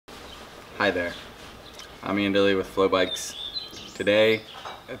Hi there, I'm Ian Dilly with FloBikes. Today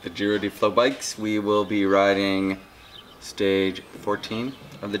at the Giro di FloBikes we will be riding stage 14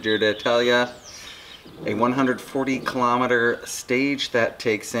 of the Giro d'Italia, a 140 kilometer stage that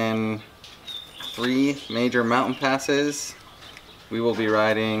takes in 3 major mountain passes. We will be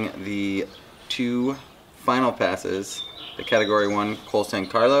riding the 2 final passes, the Category 1 Col San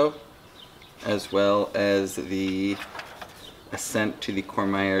Carlo, as well as the ascent to the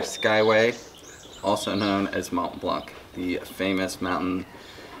Courmayeur Skyway, also known as Mont Blanc, the famous mountain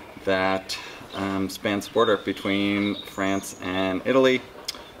that spans the border between France and Italy.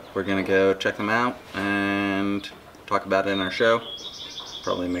 We're gonna go check them out and talk about it in our show.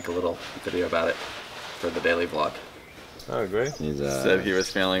 Probably make a little video about it for the daily vlog. Oh, great. He said he was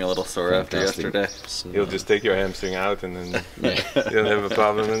feeling a little sore after yesterday. You'll just take your hamstring out and then you don't have a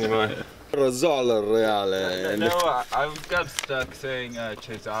problem anymore. Reale. No, I got stuck saying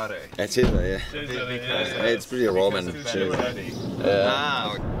Cesare. Cesare, yeah. It's pretty Roman.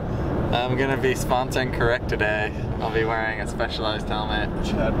 I'm gonna be sponsoring correct today. I'll be wearing a specialized helmet.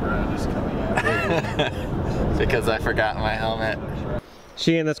 Chad Brown is coming out. Because I forgot my helmet.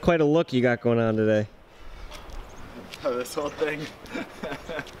 Sheehan, that's quite a look you got going on today. Oh, this whole thing.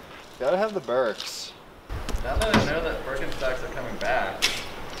 Gotta have the Birks. Now that I know that Birkenstocks are coming back.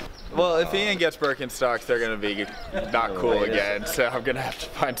 Well, if Ian gets Birkenstocks, they're gonna be not cool again, so I'm gonna have to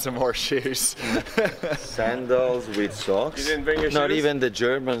find some more shoes. Sandals with socks. You didn't bring your Not shoes? even the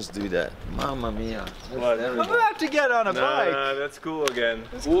Germans do that. Mamma mia. What? I'm about to get on a bike. Nah, that's cool again.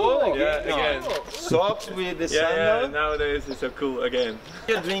 Whoa, Yeah, again. Socks with the Yeah, sandal? nowadays it's so cool again.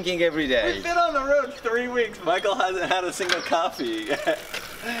 You're drinking every day. We've been on the road 3 weeks. Michael hasn't had a single coffee.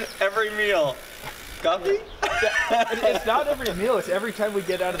 Every meal. Coffee? It's not every meal, it's every time we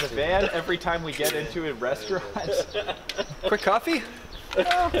get out of the van, every time we get into a restaurant. Quick coffee?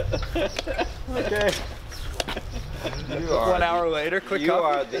 Oh. Okay. 1 hour later, quick You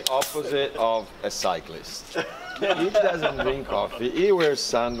coffee? are the opposite of a cyclist. He doesn't drink coffee. He wears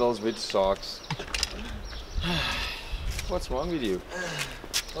sandals with socks. What's wrong with you?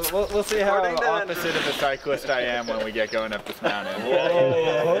 We'll see how According to- opposite of a cyclist I am when we get going up this mountain.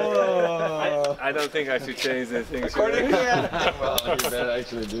 I don't think I should change the things. Well, you better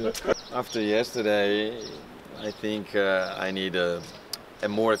actually do it. After yesterday, I think I need a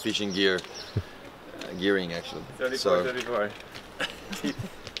more efficient gearing actually. 34.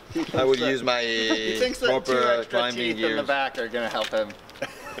 I would use my He thinks that 2 proper extra climbing teeth in gear. the back are gonna help him.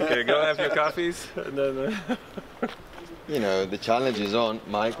 Okay, go have your coffees and then. You know, the challenge is on.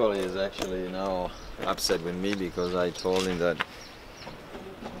 Michael is actually now upset with me because I told him that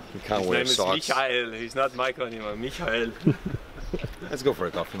he can't His wear name is socks. Michael. He's not Michael anymore. Michael. Let's go for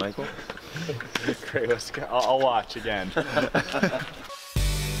a coffee, Michael. Great, let's go. I'll watch again.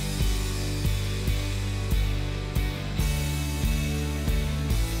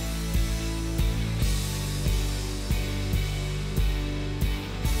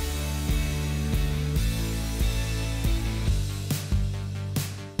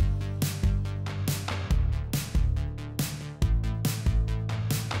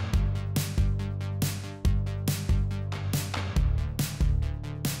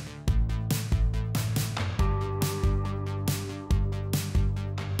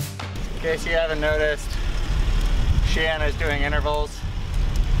 In case you haven't noticed, Sheehan is doing intervals,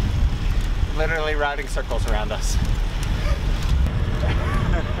 literally riding circles around us.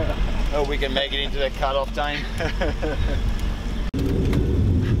 Oh, we can make it into the cutoff time.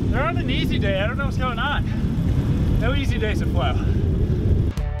 They're on an easy day. I don't know what's going on. No easy days at Flow.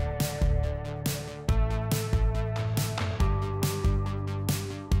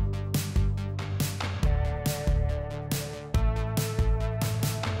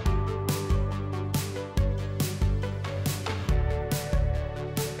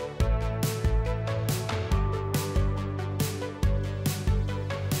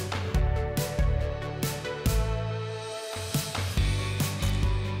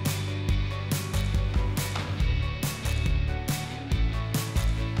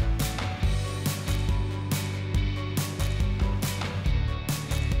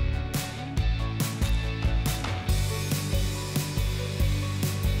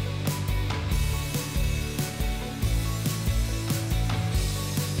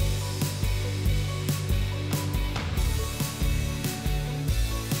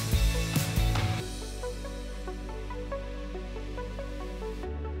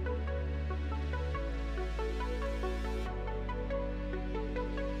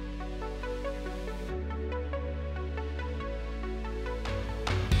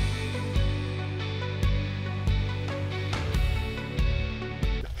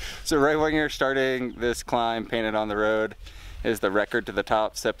 So right when you're starting this climb, Painted on the Road is the record to the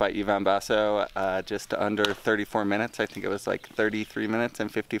top set by Ivan Basso, just under 34 minutes. I think it was like 33 minutes and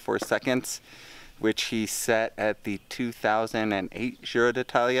 54 seconds, which he set at the 2008 Giro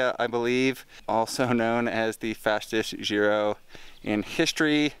d'Italia, I believe, also known as the fastest Giro in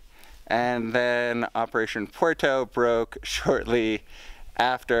history. And then Operation Puerto broke shortly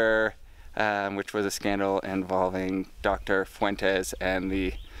after, which was a scandal involving Dr. Fuentes and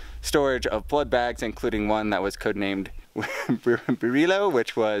the storage of blood bags, including one that was codenamed Burillo,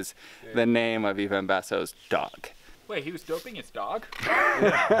 which was the name of Ivan Basso's dog. Wait, he was doping his dog?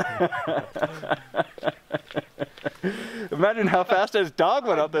 Imagine how fast his dog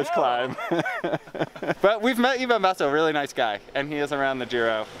went up this climb. But we've met Ivan Basso, a really nice guy, and he is around the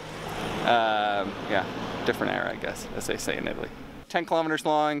Giro. Yeah, different era, I guess, as they say in Italy. 10 kilometers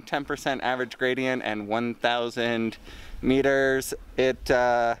long, 10% average gradient, and 1,000 meters. It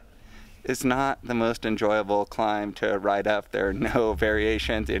is not the most enjoyable climb to ride up. There are no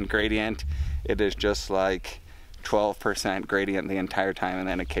variations in gradient. It is just like 12% gradient the entire time, and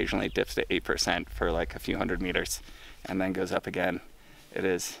then occasionally dips to 8% for like a few hundred meters and then goes up again. It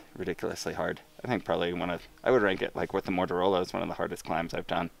is ridiculously hard. I think probably I would rank it like with the Mortarolo as one of the hardest climbs I've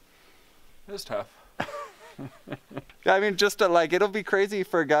done. It was tough. I mean, just to, like, it'll be crazy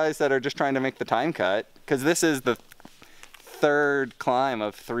for guys that are just trying to make the time cut, because this is the third climb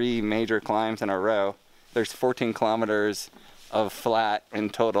of 3 major climbs in a row. There's 14 kilometers of flat in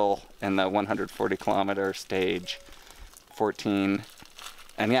total in the 140 kilometer stage, 14.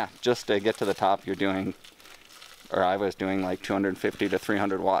 And yeah, just to get to the top, you're doing, or I was doing like 250 to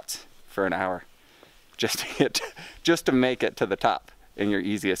 300 watts for an hour just to make it to the top in your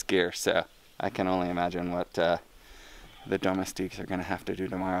easiest gear. So I can only imagine what the domestiques are gonna have to do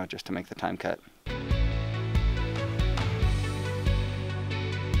tomorrow just to make the time cut.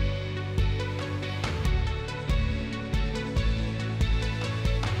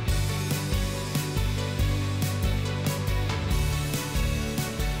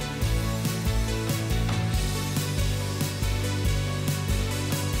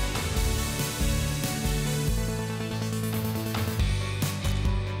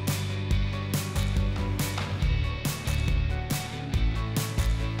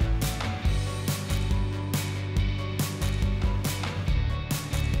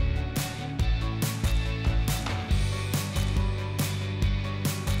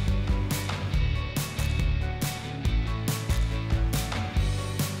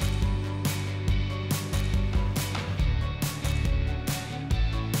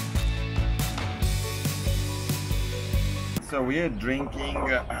 So we are drinking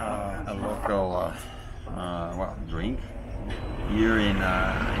a local drink here in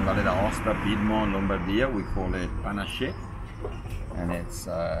Valle d'Aosta, Piedmont, Lombardia. We call it panache, and it's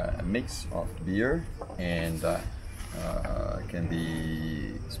a mix of beer and can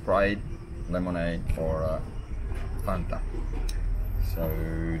be Sprite, lemonade, or Fanta. So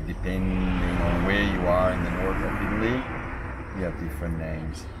depending on where you are in the north of Italy, you have different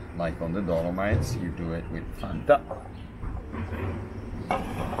names. Like on the Dolomites, you do it with Fanta,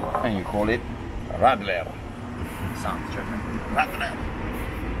 and you call it Radler. Sounds German. Radler.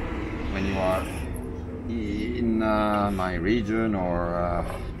 When you are in my region or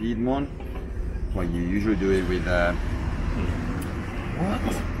Piedmont, well, you usually do it with what?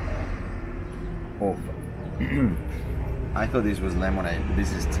 Oh, I thought this was lemonade, but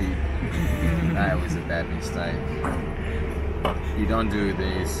this is tea. That was a bad mistake. You don't do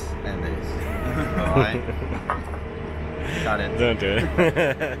this and this, alright? Got it. Don't do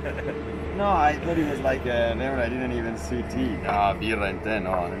it. No, I thought it was like lemonade. I didn't even see tea. Ah, birra and tea.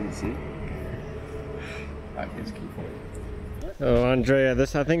 No, let me see. I can keep it. Oh, Andrea,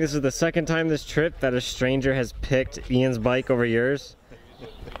 I think this is the second time this trip that a stranger has picked Ian's bike over yours.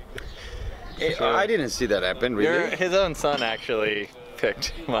 I didn't see that happen, really. His own son actually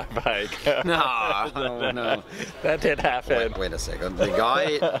picked my bike. No. That did happen. Wait a second. The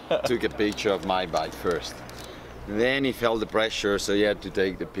guy took a picture of my bike first. Then he felt the pressure, so he had to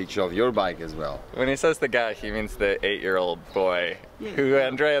take the picture of your bike as well. When he says the guy, he means the 8-year-old boy who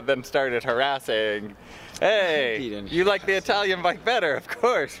Andrea then started harassing. Hey, you like the Italian bike better, of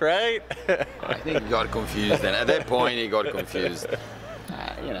course, right? I think he got confused, and at that point he got confused.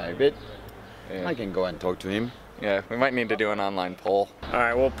 You know, but I can go and talk to him. Yeah, we might need to do an online poll. All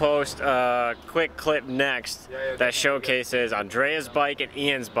right, we'll post a quick clip next that showcases Andrea's bike and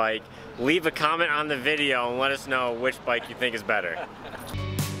Ian's bike. Leave a comment on the video and let us know which bike you think is better.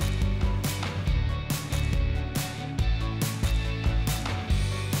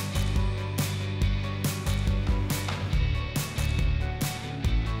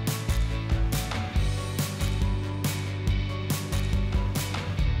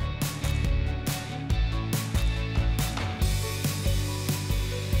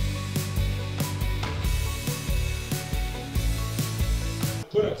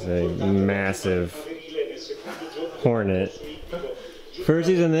 It's a massive hornet. First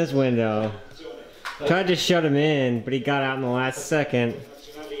he's in this window. Tried to shut him in, but he got out in the last second.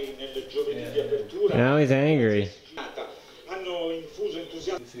 Now he's angry.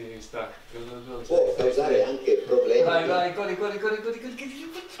 Può causare anche problemi. Vai, corri.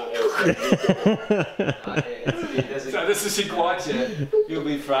 This is Sequatch. You'll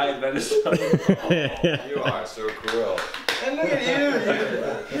be fried venison. You are so cruel. And look at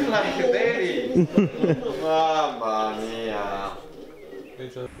you! You're like a baby! Mamma mia.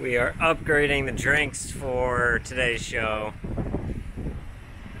 We are upgrading the drinks for today's show.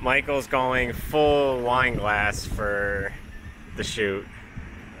 Michael's going full wine glass for the shoot.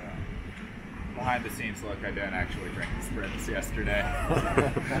 Behind the scenes look, I didn't actually drink the sprints yesterday.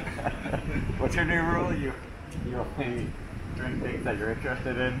 What's your new rule? You only drink things that you're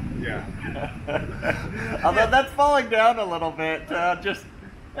interested in? Yeah. Although that's falling down a little bit. Just,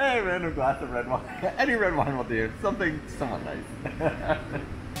 hey, random glass of red wine. Any red wine will do. Something somewhat nice.